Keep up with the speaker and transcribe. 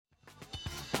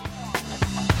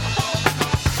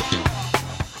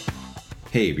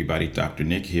Hey everybody, Dr.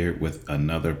 Nick here with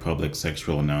another public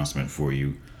sexual announcement for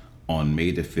you on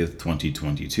May the 5th,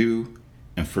 2022.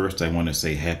 And first, I want to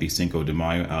say happy Cinco de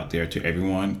Mayo out there to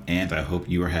everyone, and I hope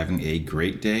you are having a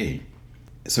great day.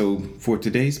 So, for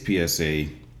today's PSA,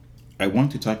 I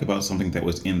want to talk about something that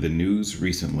was in the news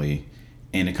recently,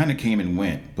 and it kind of came and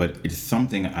went, but it's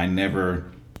something I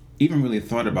never even really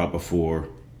thought about before,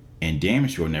 and damn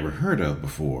sure never heard of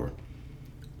before.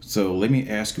 So, let me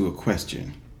ask you a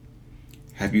question.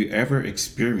 Have you ever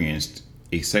experienced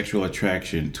a sexual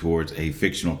attraction towards a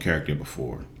fictional character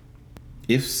before?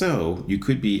 If so, you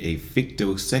could be a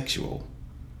fictosexual.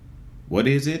 What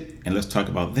is it? And let's talk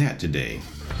about that today.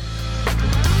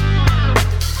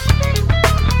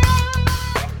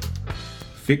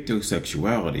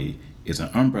 Fictosexuality is an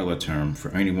umbrella term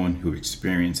for anyone who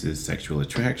experiences sexual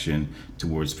attraction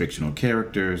towards fictional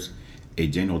characters, a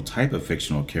general type of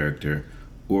fictional character,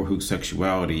 or whose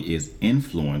sexuality is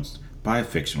influenced by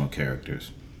fictional characters.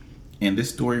 And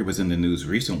this story was in the news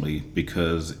recently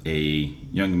because a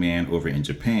young man over in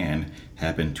Japan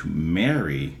happened to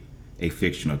marry a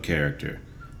fictional character.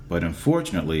 But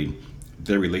unfortunately,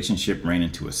 their relationship ran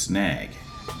into a snag.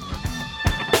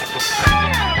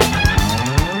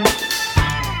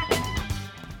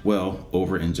 Well,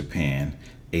 over in Japan,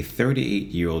 a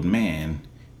 38-year-old man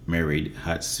married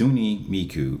Hatsune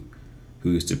Miku,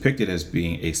 who is depicted as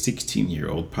being a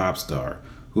 16-year-old pop star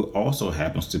who also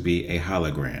happens to be a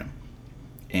hologram.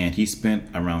 And he spent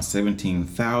around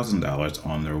 $17,000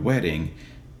 on their wedding,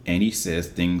 and he says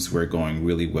things were going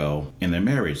really well in their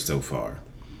marriage so far.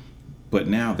 But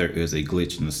now there is a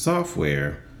glitch in the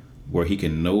software where he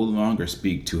can no longer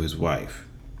speak to his wife.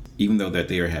 Even though that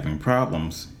they are having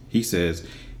problems, he says,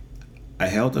 "I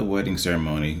held a wedding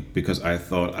ceremony because I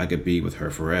thought I could be with her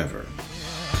forever."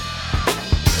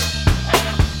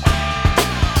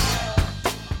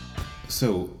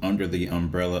 So, under the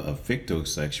umbrella of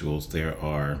fictosexuals, there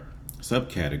are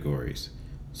subcategories.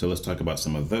 So let's talk about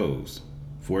some of those.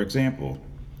 For example,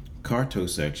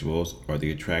 cartosexuals are the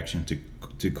attraction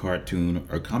to cartoon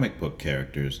or comic book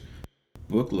characters.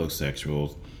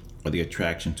 Booklosexuals are the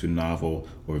attraction to novel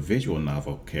or visual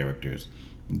novel characters.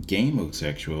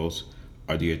 Gamosexuals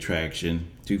are the attraction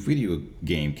to video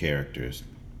game characters.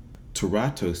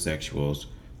 Teratosexuals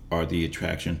are the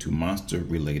attraction to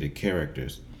monster-related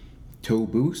characters.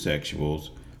 Taboo-sexuals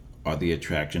are the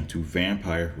attraction to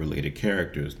vampire-related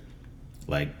characters,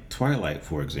 like Twilight,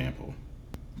 for example.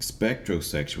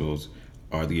 Spectrosexuals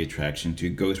are the attraction to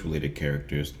ghost-related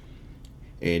characters,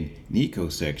 and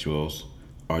Nicosexuals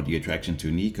are the attraction to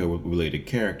Nico-related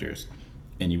characters.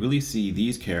 And you really see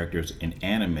these characters in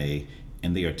anime,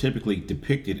 and they are typically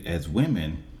depicted as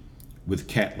women with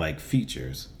cat-like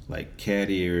features, like cat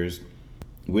ears,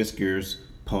 whiskers,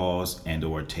 paws,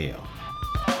 and/or tail.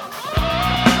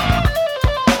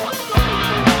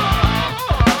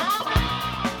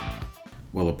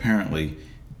 Well, apparently,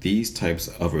 these types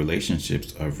of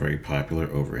relationships are very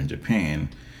popular over in Japan,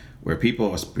 where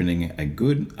people are spending a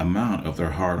good amount of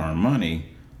their hard-earned money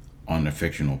on a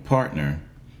fictional partner,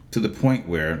 to the point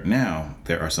where now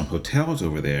there are some hotels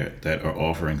over there that are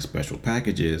offering special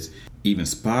packages, even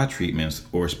spa treatments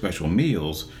or special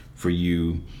meals for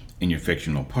you and your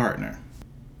fictional partner.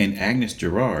 And Agnes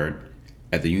Girard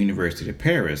at the University of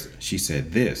Paris, she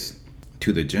said this: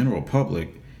 "To the general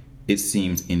public, it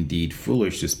seems indeed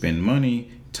foolish to spend money,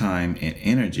 time, and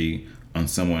energy on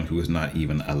someone who is not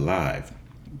even alive.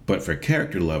 But for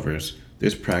character lovers,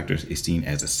 this practice is seen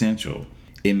as essential.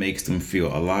 It makes them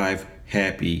feel alive,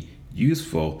 happy,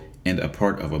 useful, and a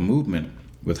part of a movement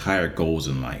with higher goals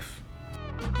in life."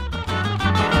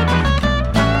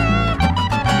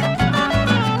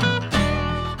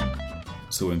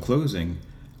 So in closing,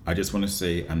 I just want to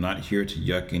say I'm not here to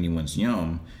yuck anyone's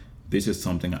yum. This is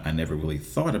something I never really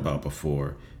thought about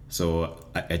before, so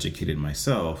I educated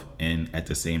myself, and at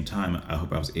the same time, I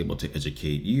hope I was able to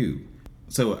educate you.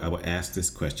 So I will ask this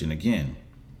question again.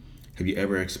 Have you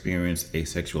ever experienced a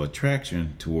sexual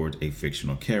attraction toward a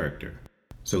fictional character?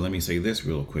 So let me say this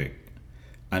real quick.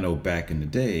 I know back in the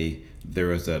day, there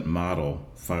was that model,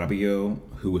 Fabio,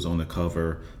 who was on the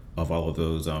cover of all of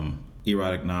those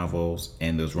erotic novels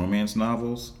and those romance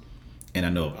novels. And I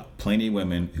know plenty of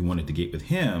women who wanted to get with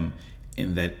him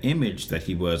in that image that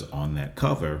he was on that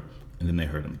cover, and then they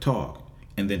heard him talk.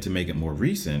 And then to make it more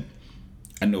recent,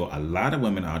 I know a lot of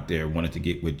women out there wanted to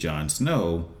get with Jon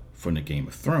Snow from the Game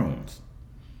of Thrones.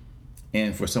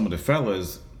 And for some of the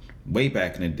fellas, way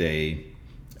back in the day,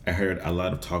 I heard a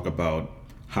lot of talk about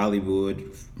Hollywood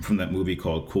from that movie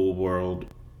called Cool World,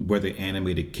 where they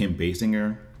animated Kim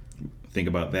Basinger. Think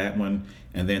about that one.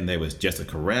 And then there was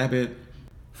Jessica Rabbit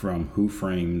from Who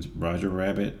Framed Roger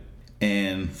Rabbit.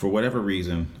 And for whatever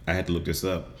reason, I had to look this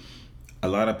up. A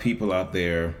lot of people out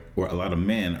there, or a lot of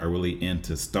men, are really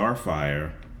into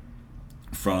Starfire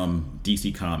from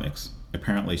DC Comics.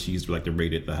 Apparently, she's like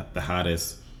the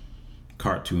hottest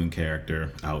cartoon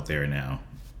character out there now.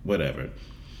 Whatever.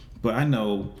 But I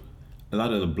know a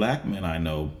lot of the black men I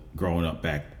know growing up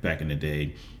back in the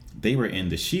day, they were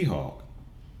into She-Hulk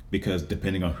because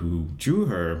depending on who drew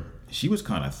her, she was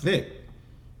kind of thick,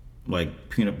 like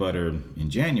peanut butter in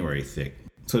January thick.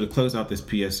 So to close out this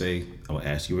PSA, I will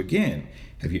ask you again,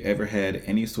 have you ever had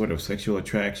any sort of sexual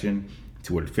attraction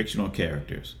toward fictional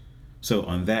characters? So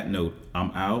on that note,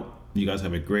 I'm out. You guys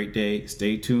have a great day.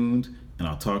 Stay tuned, and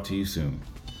I'll talk to you soon.